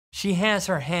She has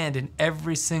her hand in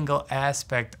every single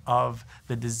aspect of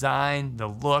the design, the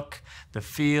look, the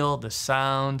feel, the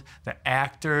sound, the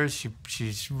actors.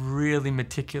 She's really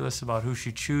meticulous about who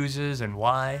she chooses and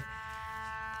why.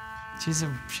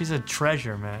 She's a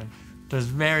treasure, man. There's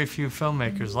very few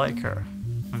filmmakers like her.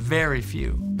 Very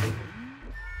few.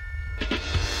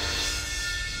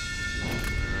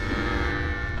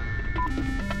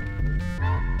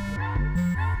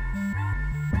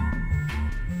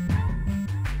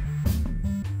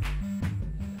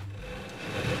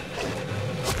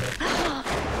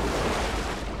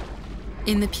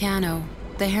 In The Piano,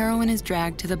 the heroine is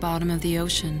dragged to the bottom of the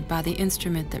ocean by the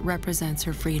instrument that represents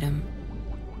her freedom.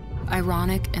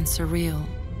 Ironic and surreal,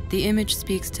 the image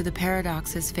speaks to the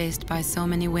paradoxes faced by so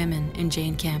many women in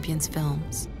Jane Campion's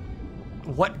films.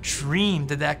 What dream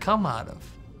did that come out of?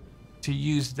 To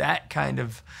use that kind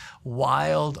of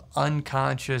wild,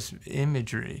 unconscious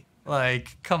imagery.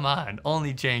 Like, come on,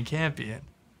 only Jane Campion.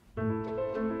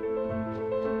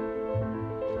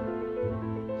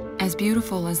 As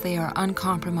beautiful as they are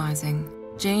uncompromising,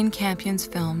 Jane Campion's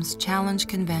films challenge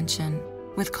convention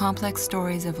with complex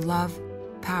stories of love,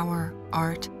 power,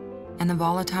 art, and the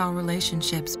volatile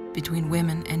relationships between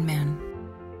women and men.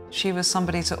 She was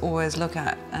somebody to always look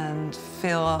at and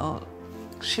feel,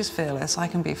 she's fearless, I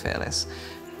can be fearless.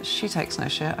 She takes no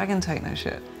shit, I can take no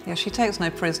shit. Yeah, she takes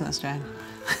no prisoners, Jane.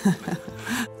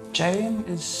 Jane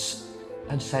is,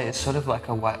 I'd say, it's sort of like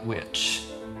a white witch.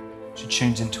 She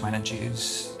tunes into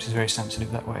energies. She's very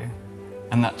sensitive that way.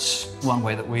 And that's one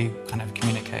way that we kind of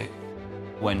communicate.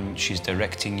 When she's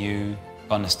directing you,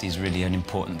 honesty is really an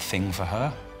important thing for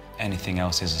her. Anything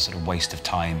else is a sort of waste of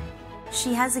time.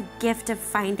 She has a gift of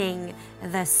finding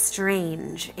the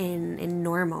strange in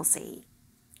normalcy,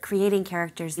 creating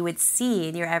characters you would see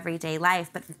in your everyday life,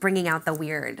 but bringing out the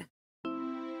weird.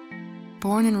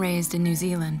 Born and raised in New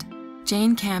Zealand,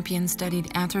 Jane Campion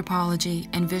studied anthropology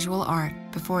and visual art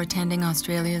before attending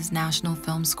Australia's National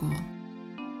Film School.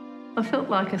 I felt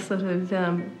like a sort of,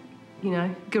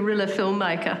 guerrilla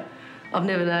filmmaker. I've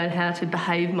never known how to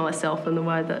behave myself in the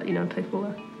way that, people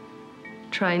are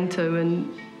trained to,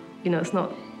 and, it's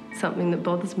not something that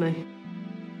bothers me.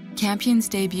 Campion's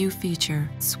debut feature,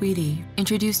 Sweetie,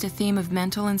 introduced a theme of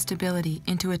mental instability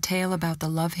into a tale about the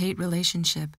love-hate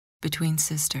relationship between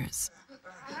sisters.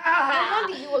 No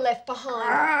wonder you were left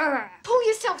behind. Pull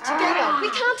yourself together. We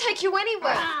can't take you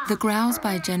anywhere. The growls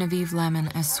by Genevieve Lemon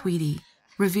as Sweetie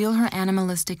reveal her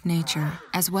animalistic nature,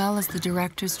 as well as the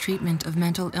director's treatment of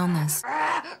mental illness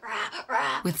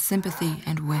with sympathy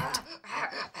and wit.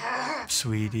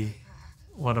 Sweetie,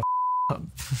 what a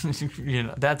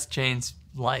that's Jane's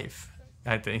life,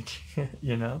 I think,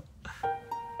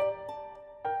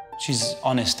 She's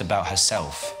honest about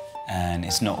herself, and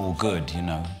it's not all good,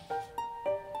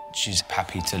 She's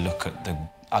happy to look at the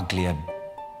uglier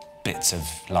bits of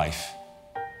life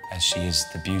as she is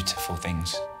the beautiful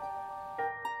things.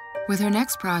 With her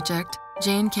next project,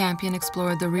 Jane Campion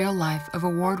explored the real life of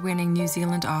award-winning New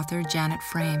Zealand author Janet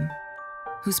Frame,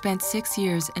 who spent 6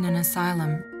 years in an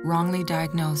asylum wrongly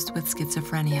diagnosed with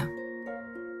schizophrenia.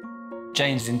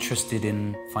 Jane's interested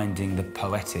in finding the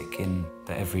poetic in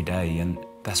the everyday, and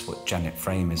that's what Janet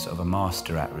Frame is sort of a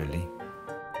master at, really.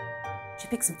 She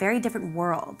picks very different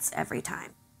worlds every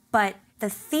time. But the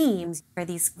themes are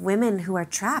these women who are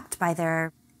trapped by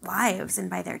their lives and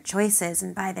by their choices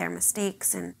and by their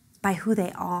mistakes and by who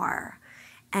they are.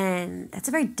 And that's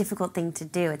a very difficult thing to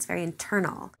do. It's very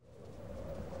internal.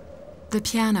 The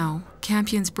Piano,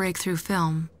 Campion's breakthrough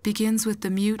film, begins with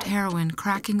the mute heroine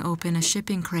cracking open a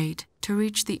shipping crate to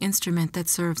reach the instrument that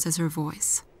serves as her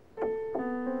voice.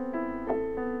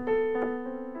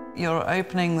 You're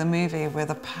opening the movie with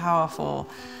a powerful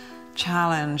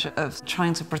challenge of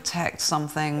trying to protect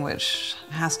something which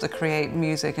has to create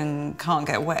music and can't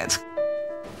get wet.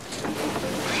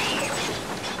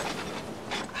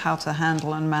 How to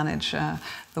handle and manage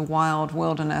the wild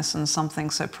wilderness and something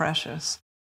so precious.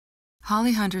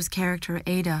 Holly Hunter's character,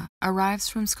 Ada, arrives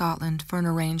from Scotland for an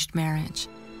arranged marriage.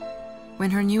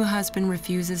 When her new husband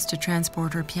refuses to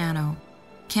transport her piano,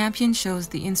 Campion shows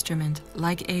the instrument,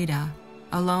 like Ada,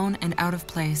 alone and out of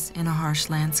place in a harsh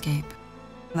landscape.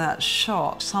 That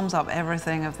shot sums up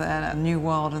everything of their new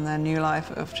world and their new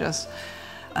life of just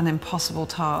an impossible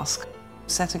task,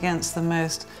 set against the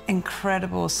most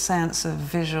incredible sense of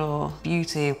visual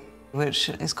beauty, which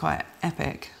is quite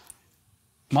epic.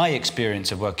 My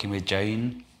experience of working with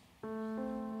Jane,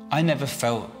 I never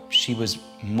felt she was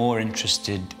more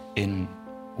interested in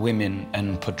women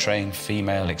and portraying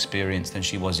female experience than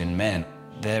she was in men.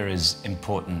 They're as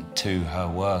important to her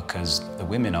work as the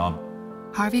women are.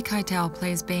 Harvey Keitel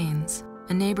plays Baines,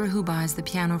 a neighbor who buys the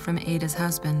piano from Ada's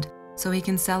husband so he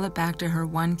can sell it back to her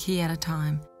one key at a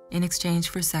time in exchange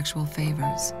for sexual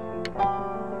favors.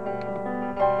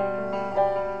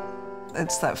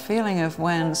 It's that feeling of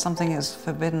when something is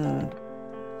forbidden,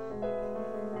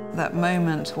 that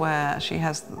moment where she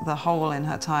has the hole in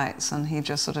her tights and he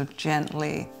just sort of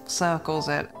gently circles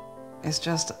it. It's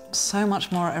just so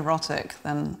much more erotic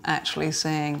than actually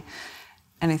seeing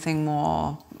anything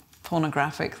more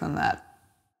pornographic than that.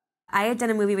 I had done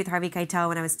a movie with Harvey Keitel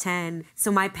when I was 10,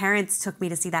 so my parents took me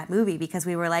to see that movie because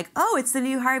we were like, oh, it's the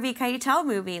new Harvey Keitel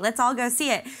movie, let's all go see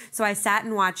it. So I sat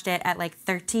and watched it at like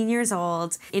 13 years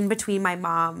old, in between my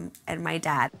mom and my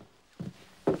dad.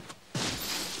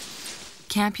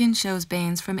 Campion shows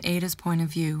Baines from Ada's point of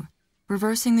view,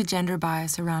 reversing the gender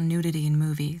bias around nudity in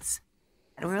movies.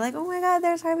 And we were like, oh my God,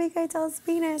 there's Harvey Keitel's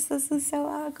penis, this is so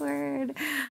awkward.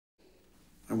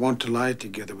 I want to lie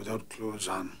together without clothes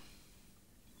on.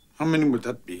 How many would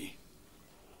that be?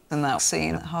 In that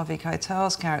scene, Harvey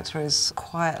Keitel's character is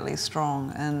quietly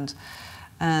strong,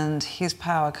 and his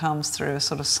power comes through a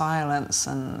sort of silence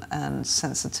and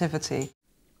sensitivity.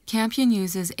 Campion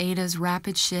uses Ada's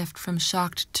rapid shift from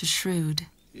shocked to shrewd.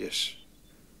 Yes.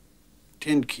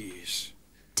 10 keys.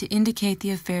 To indicate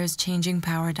the affair's changing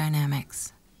power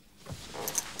dynamics.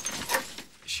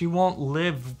 She won't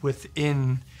live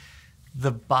within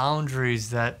the boundaries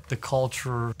that the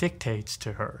culture dictates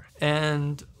to her.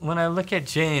 And when I look at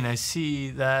Jane, I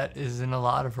see that is in a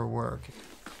lot of her work.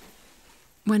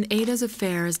 When Ada's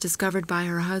affair is discovered by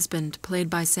her husband, played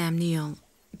by Sam Neill,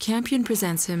 Campion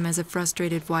presents him as a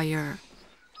frustrated voyeur,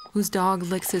 whose dog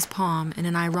licks his palm in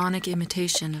an ironic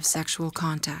imitation of sexual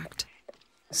contact.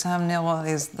 Sam Neill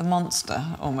is the monster,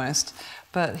 almost,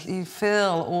 but you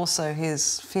feel also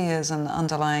his fears and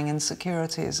underlying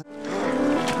insecurities.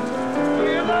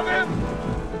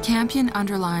 Campion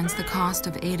underlines the cost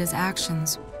of Ada's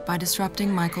actions by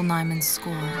disrupting Michael Nyman's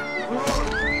score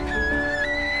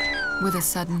with a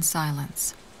sudden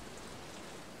silence.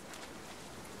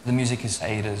 The music is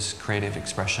Ada's creative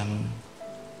expression,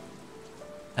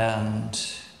 and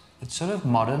it's sort of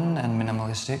modern and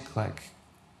minimalistic, like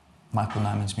Michael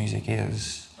Nyman's music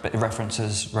is, but it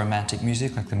references romantic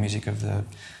music, like the music of the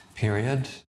period.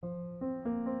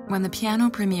 When the piano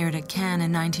premiered at Cannes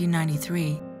in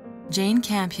 1993, Jane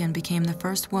Campion became the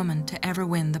first woman to ever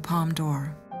win the Palme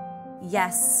d'Or.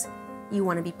 Yes, you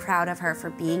want to be proud of her for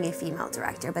being a female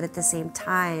director, but at the same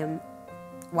time,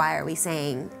 why are we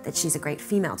saying that she's a great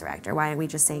female director? Why aren't we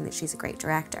just saying that she's a great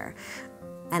director?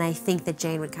 And I think that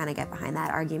Jane would kind of get behind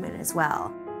that argument as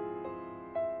well.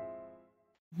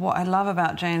 What I love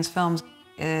about Jane's films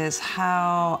is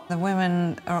how the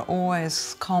women are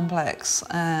always complex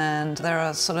and there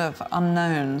are sort of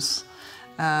unknowns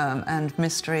and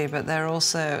mystery, but they're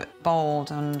also bold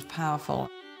and powerful.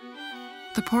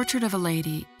 The Portrait of a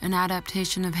Lady, an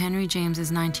adaptation of Henry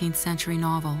James's 19th century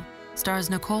novel,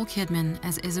 stars Nicole Kidman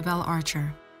as Isabel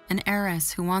Archer, an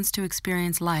heiress who wants to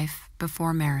experience life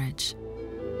before marriage.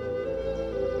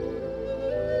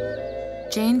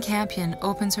 Jane Campion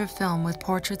opens her film with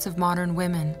portraits of modern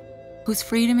women, whose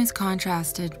freedom is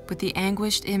contrasted with the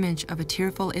anguished image of a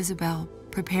tearful Isabel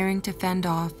preparing to fend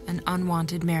off an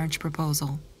unwanted marriage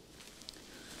proposal.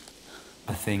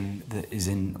 The thing that is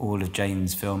in all of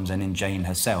Jane's films and in Jane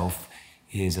herself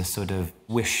is a sort of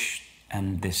wish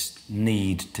and this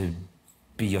need to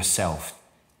be yourself.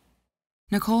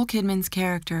 Nicole Kidman's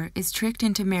character is tricked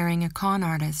into marrying a con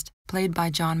artist played by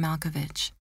John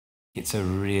Malkovich. It's a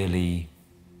really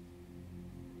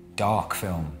dark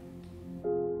film.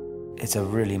 It's a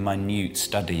really minute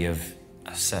study of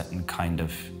a certain kind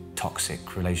of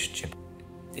toxic relationship.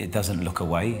 It doesn't look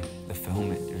away, the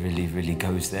film, it really, really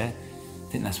goes there.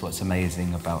 I think that's what's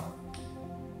amazing about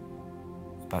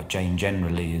Jane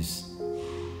generally, is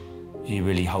she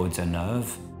really holds her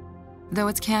nerve. Though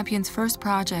it's Campion's first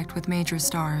project with major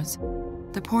stars,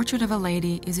 The Portrait of a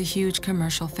Lady is a huge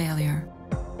commercial failure.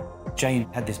 Jane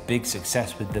had this big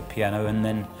success with the piano and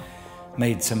then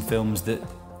made some films that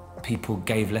people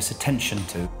gave less attention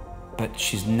to, but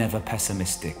she's never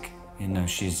pessimistic. You know,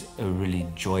 she's a really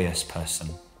joyous person,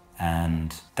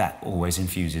 and that always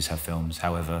infuses her films,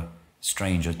 however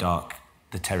strange or dark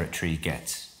the territory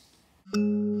gets.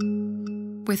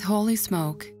 With Holy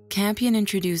Smoke, Campion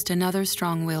introduced another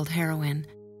strong-willed heroine.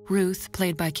 Ruth,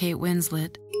 played by Kate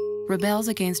Winslet, rebels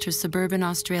against her suburban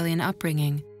Australian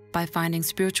upbringing by finding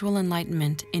spiritual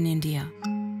enlightenment in India.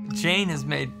 Jane has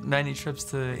made many trips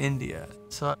to India,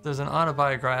 so there's an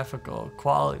autobiographical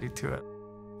quality to it.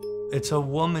 It's a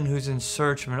woman who's in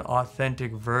search of an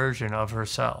authentic version of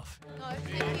herself. No,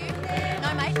 thank you.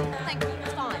 No, mate, thank you.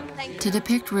 It's fine. to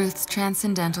depict Ruth's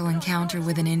transcendental encounter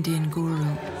with an Indian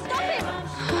guru.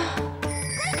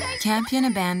 Campion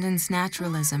abandons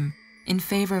naturalism in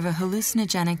favor of a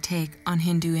hallucinogenic take on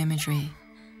Hindu imagery.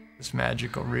 This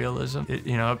magical realism,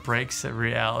 it breaks the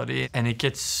reality, and it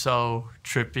gets so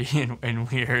trippy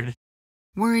and weird.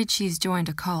 Worried she's joined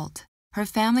a cult, her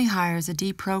family hires a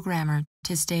deprogrammer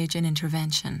to stage an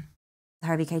intervention.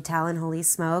 Harvey Keitel in Holy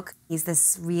Smoke, he's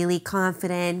this really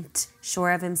confident, sure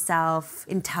of himself,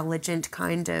 intelligent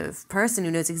kind of person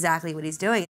who knows exactly what he's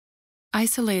doing.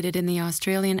 Isolated in the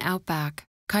Australian outback,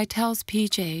 Keitel's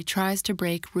PJ tries to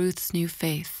break Ruth's new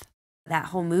faith. That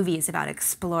whole movie is about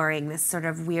exploring this sort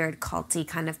of weird, culty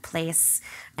kind of place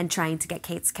and trying to get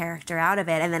Kate's character out of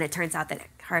it. And then it turns out that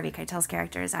Harvey Keitel's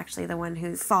character is actually the one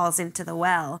who falls into the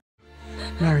well.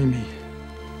 Marry me.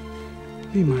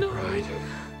 Be my bride.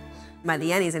 By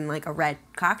the end, he's in like a red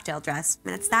cocktail dress.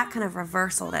 And it's that kind of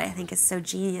reversal that I think is so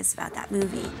genius about that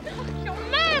movie. You're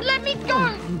mad! Let me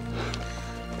go!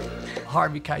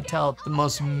 Harvey Keitel, the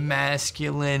most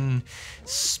masculine,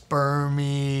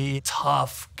 spermy,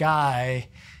 tough guy.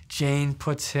 Jane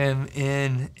puts him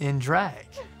in drag.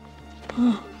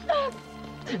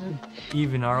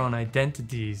 Even our own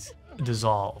identities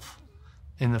dissolve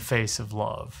in the face of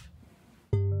love.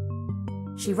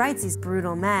 She writes these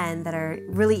brutal men that are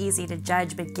really easy to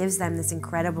judge, but gives them this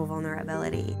incredible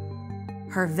vulnerability.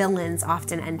 Her villains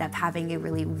often end up having a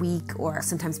really weak or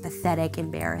sometimes pathetic,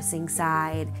 embarrassing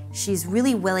side. She's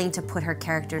really willing to put her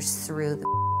characters through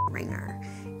the ringer.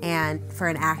 And for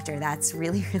an actor, that's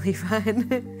really, really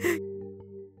fun.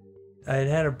 I had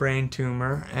had a brain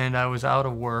tumor, and I was out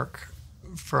of work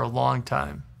for a long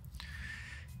time.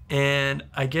 And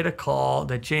I get a call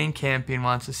that Jane Campion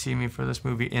wants to see me for this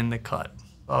movie In the Cut.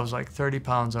 I was like 30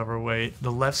 pounds overweight.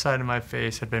 The left side of my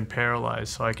face had been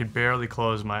paralyzed, so I could barely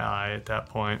close my eye at that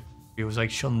point. It was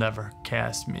like, she'll never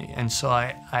cast me. And so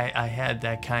I had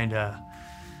that kind of,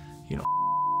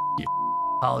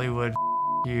 Hollywood,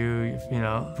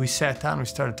 We sat down, we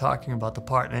started talking about the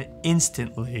part, and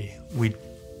instantly we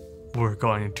were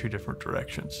going in two different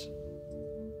directions.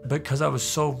 Because I was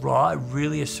so raw, I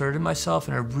really asserted myself,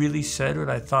 and I really said what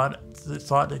I thought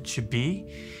it should be.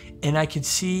 And I could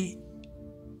see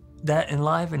that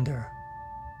enlivened her.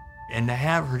 And to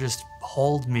have her just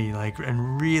hold me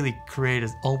and really create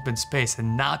an open space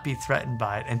and not be threatened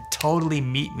by it and totally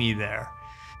meet me there,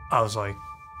 I was like,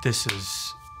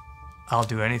 I'll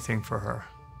do anything for her.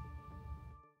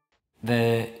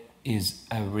 There is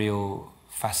a real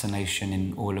fascination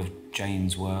in all of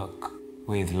Jane's work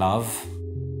with love.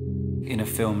 In a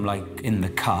film like In the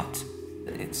Cut,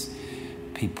 it's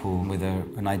people with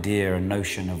an idea, a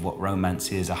notion of what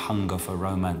romance is, a hunger for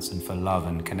romance and for love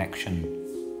and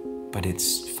connection, but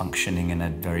it's functioning in a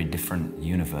very different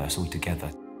universe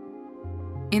altogether.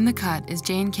 In the Cut is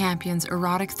Jane Campion's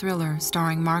erotic thriller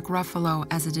starring Mark Ruffalo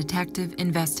as a detective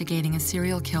investigating a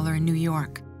serial killer in New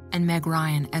York and Meg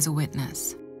Ryan as a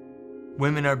witness.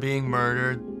 Women are being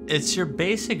murdered. It's your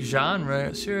basic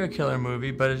genre serial killer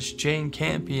movie, but it's Jane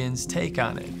Campion's take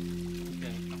on it.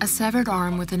 A severed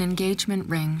arm with an engagement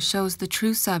ring shows the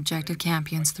true subject of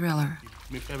Campion's thriller.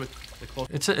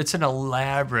 It's an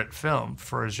elaborate film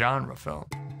for a genre film.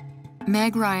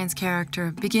 Meg Ryan's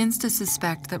character begins to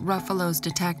suspect that Ruffalo's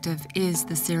detective is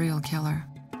the serial killer.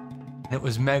 It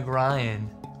was Meg Ryan,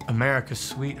 America's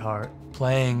sweetheart,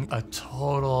 playing a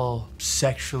total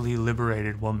sexually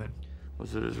liberated woman.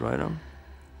 Was it his right arm?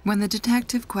 When the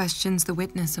detective questions the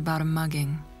witness about a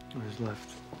mugging, Or his left?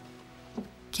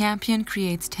 Campion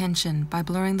creates tension by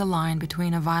blurring the line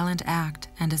between a violent act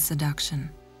and a seduction.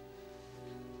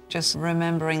 Just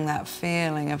remembering that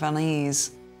feeling of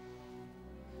unease.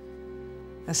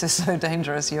 This is so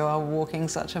dangerous. You are walking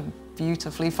such a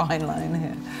beautifully fine line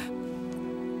here.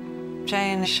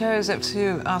 Jane shows it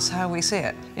to us how we see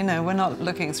it. We're not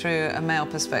looking through a male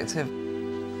perspective.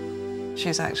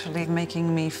 She's actually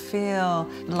making me feel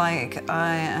like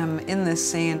I am in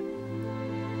this scene.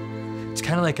 It's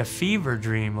kind of like a fever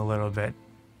dream a little bit.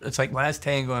 It's like Last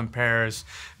Tango in Paris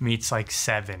meets like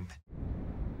Seven,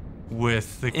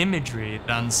 with the imagery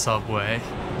on Subway.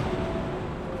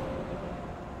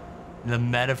 The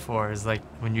metaphor is like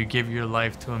when you give your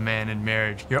life to a man in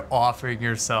marriage, you're offering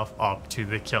yourself up to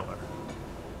the killer.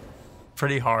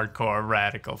 Pretty hardcore,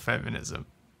 radical feminism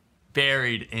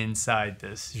buried inside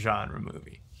this genre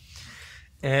movie.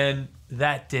 And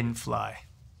that didn't fly.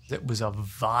 It was a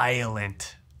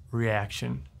violent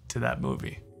reaction to that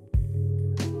movie.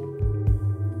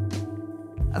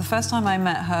 The first time I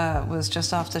met her was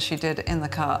just after she did In the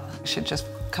Cut. She'd just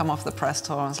come off the press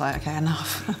tour and was like, okay,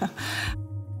 enough.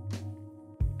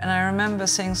 And I remember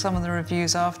seeing some of the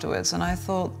reviews afterwards, and I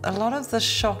thought a lot of the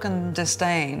shock and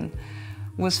disdain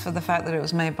was for the fact that it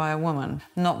was made by a woman,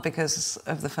 not because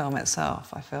of the film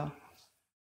itself, I feel.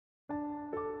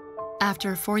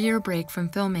 After a 4-year break from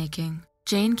filmmaking,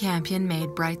 Jane Campion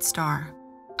made Bright Star,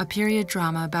 a period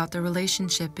drama about the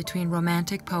relationship between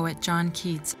romantic poet John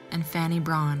Keats and Fanny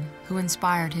Brawne, who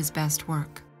inspired his best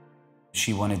work.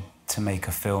 She wanted to make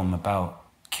a film about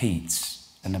Keats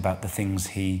and about the things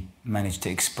he managed to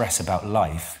express about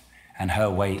life, and her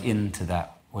way into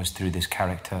that was through this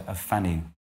character of Fanny.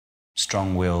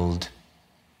 Strong-willed,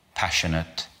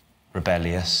 passionate,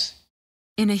 rebellious.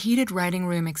 In a heated writing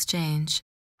room exchange,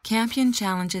 Campion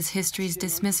challenges history's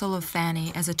dismissal of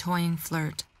Fanny as a toying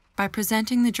flirt by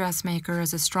presenting the dressmaker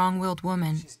as a strong-willed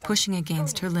woman pushing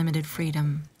against her limited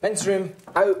freedom. Men's room,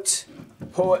 out.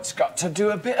 Poet's got to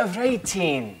do a bit of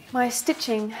writing. My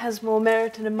stitching has more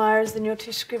merit and admirers than your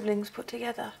 2 scribblings put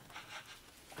together.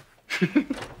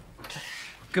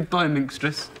 Goodbye,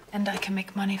 minstress. And I can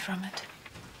make money from it.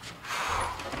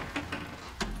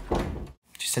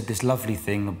 She said this lovely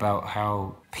thing about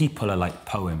how people are like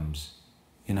poems,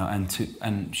 you know,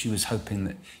 and she was hoping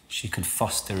that she could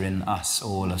foster in us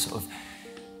all a sort of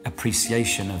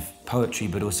appreciation of poetry,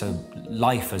 but also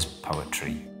life as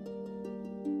poetry.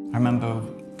 I remember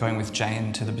going with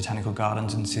Jane to the Botanical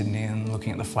Gardens in Sydney and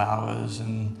looking at the flowers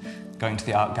and going to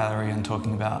the art gallery and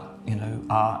talking about, you know,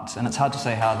 art. And it's hard to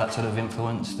say how that sort of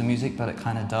influenced the music, but it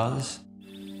kind of does.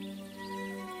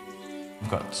 We've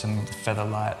got some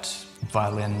featherlight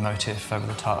violin motif over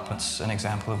the top. It's an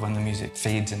example of when the music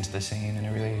feeds into the scene in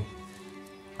a really,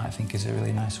 I think, is a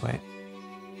really nice way.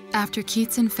 After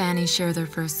Keats and Fanny share their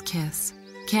first kiss,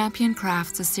 Campion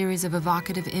crafts a series of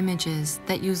evocative images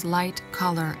that use light,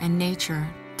 color, and nature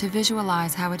to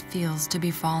visualize how it feels to be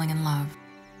falling in love.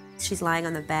 She's lying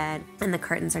on the bed, and the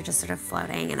curtains are just sort of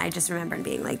floating, and I just remember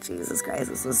being like, Jesus Christ,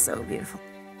 this was so beautiful.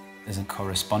 There's a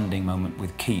corresponding moment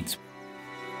with Keats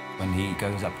when he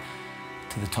goes up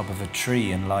to the top of a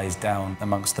tree and lies down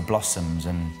amongst the blossoms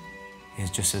and is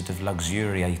just sort of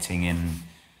luxuriating in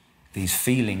these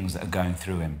feelings that are going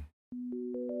through him.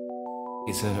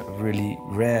 It's a really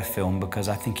rare film because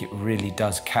I think it really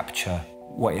does capture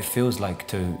what it feels like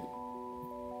to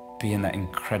be in that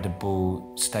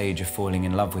incredible stage of falling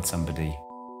in love with somebody.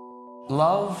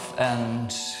 Love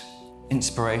and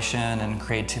inspiration and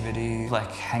creativity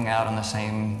like hang out on the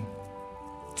same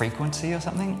frequency or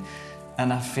something,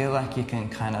 and I feel like you can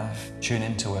kind of tune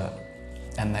into it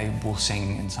and they will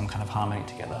sing in some kind of harmony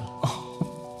together.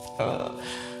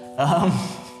 Oh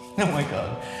my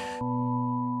God.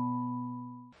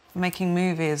 Making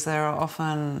movies, there are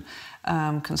often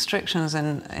constrictions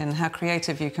in how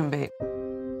creative you can be.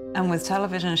 And with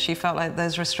television, she felt like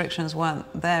those restrictions weren't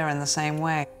there in the same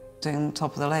way. Doing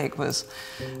Top of the Lake was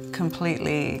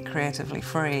completely creatively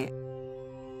free.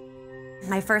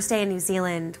 My first day in New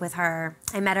Zealand with her,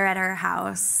 I met her at her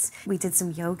house. We did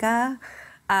some yoga.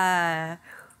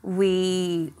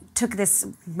 We took this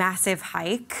massive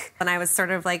hike, and I was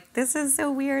sort of like, this is so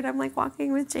weird. I'm like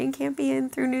walking with Jane Campion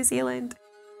through New Zealand.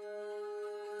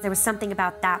 There was something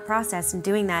about that process and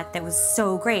doing that that was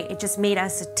so great. It just made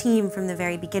us a team from the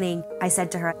very beginning. I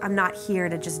said to her, I'm not here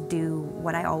to just do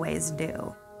what I always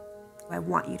do. I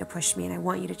want you to push me and I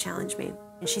want you to challenge me.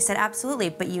 And she said, absolutely,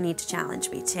 but you need to challenge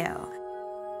me too.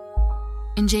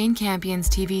 In Jane Campion's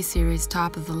TV series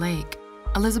Top of the Lake,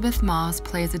 Elisabeth Moss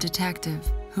plays a detective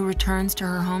who returns to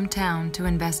her hometown to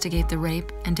investigate the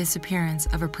rape and disappearance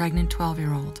of a pregnant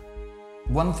 12-year-old.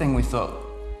 One thing we thought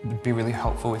would be really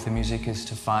helpful with the music is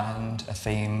to find a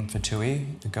theme for Tui,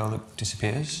 the girl that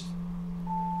disappears.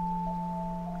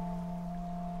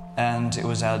 And it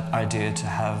was our idea to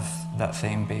have that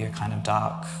theme be a kind of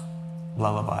dark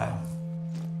lullaby.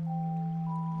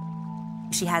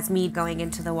 She has me going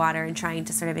into the water and trying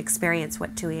to sort of experience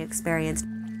what Tui experienced.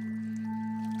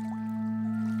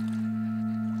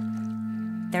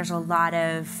 There's a lot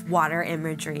of water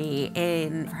imagery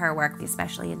in her work,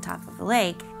 especially in Top of the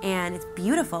Lake, and it's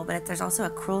beautiful, but there's also a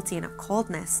cruelty and a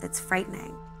coldness that's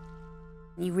frightening.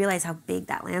 You realize how big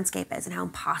that landscape is and how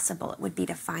impossible it would be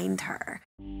to find her.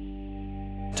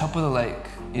 Top of the Lake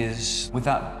is,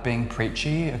 without being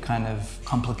preachy, a kind of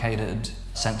complicated,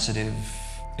 sensitive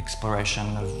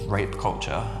exploration of rape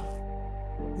culture.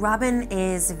 Robin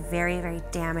is a very, very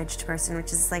damaged person,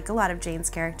 which is like a lot of Jane's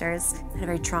characters. Had a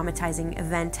very traumatizing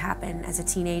event happen as a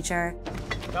teenager.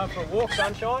 Time for a walk,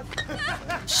 sunshine.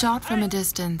 Shot from a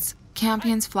distance,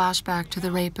 Campion's flashback to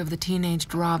the rape of the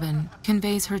teenaged Robin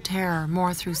conveys her terror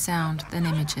more through sound than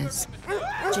images.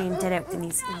 Jane did it in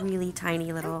these really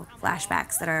tiny little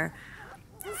flashbacks that are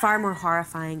far more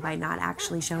horrifying by not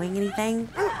actually showing anything.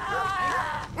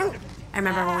 I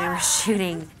remember when we were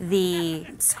shooting the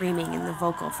screaming and the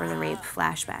vocal for the rape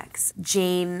flashbacks.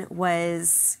 Jane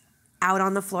was out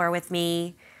on the floor with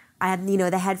me. I had,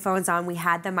 the headphones on, we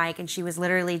had the mic, and she was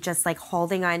literally just like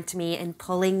holding on to me and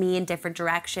pulling me in different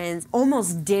directions.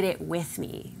 Almost did it with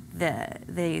me,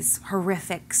 these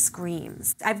horrific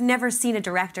screams. I've never seen a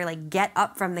director like get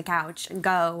up from the couch and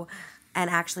go and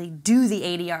actually do the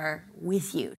ADR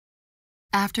with you.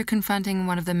 After confronting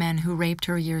one of the men who raped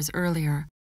her years earlier,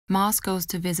 Moss goes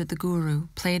to visit the guru,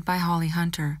 played by Holly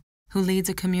Hunter, who leads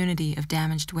a community of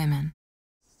damaged women.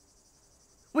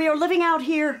 We are living out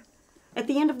here at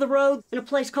the end of the road in a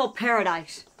place called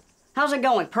Paradise. How's it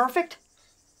going? Perfect?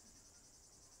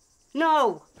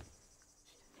 No.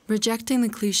 Rejecting the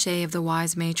cliché of the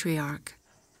wise matriarch,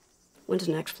 When's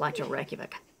the next flight to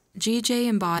Reykjavik? GJ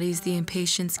embodies the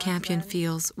impatience Campion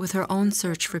feels with her own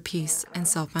search for peace and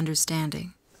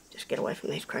self-understanding. Just get away from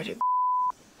these crazy.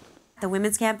 The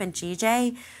women's camp and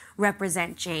GJ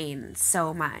represent Jane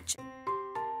so much.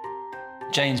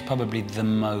 Jane's probably the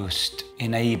most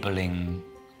enabling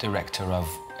director I've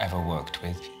ever worked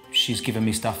with. She's given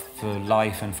me stuff for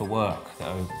life and for work that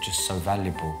are just so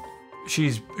valuable.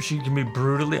 She can be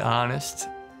brutally honest.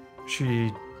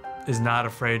 She is not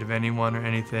afraid of anyone or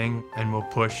anything and will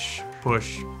push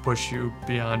you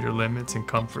beyond your limits and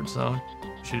comfort zone.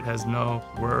 She has no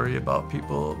worry about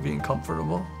people being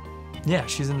comfortable. Yeah,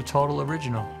 she's a total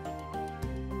original.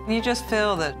 You just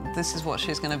feel that this is what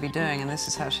she's going to be doing and this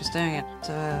is how she's doing it.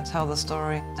 To tell the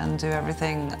story and do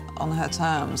everything on her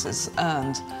terms is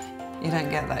earned. You don't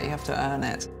get that, you have to earn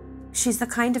it. She's the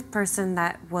kind of person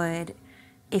that would,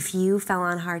 if you fell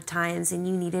on hard times and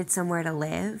you needed somewhere to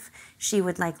live, she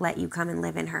would let you come and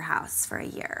live in her house for a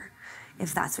year,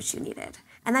 if that's what you needed.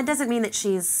 And that doesn't mean that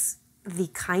she's the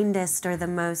kindest or the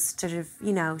most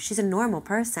she's a normal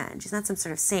person. She's not some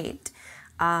sort of saint.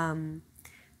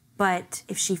 But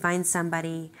if she finds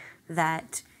somebody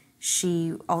that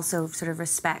she also sort of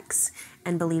respects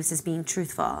and believes is being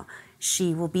truthful,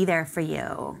 she will be there for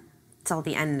you till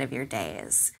the end of your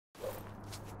days.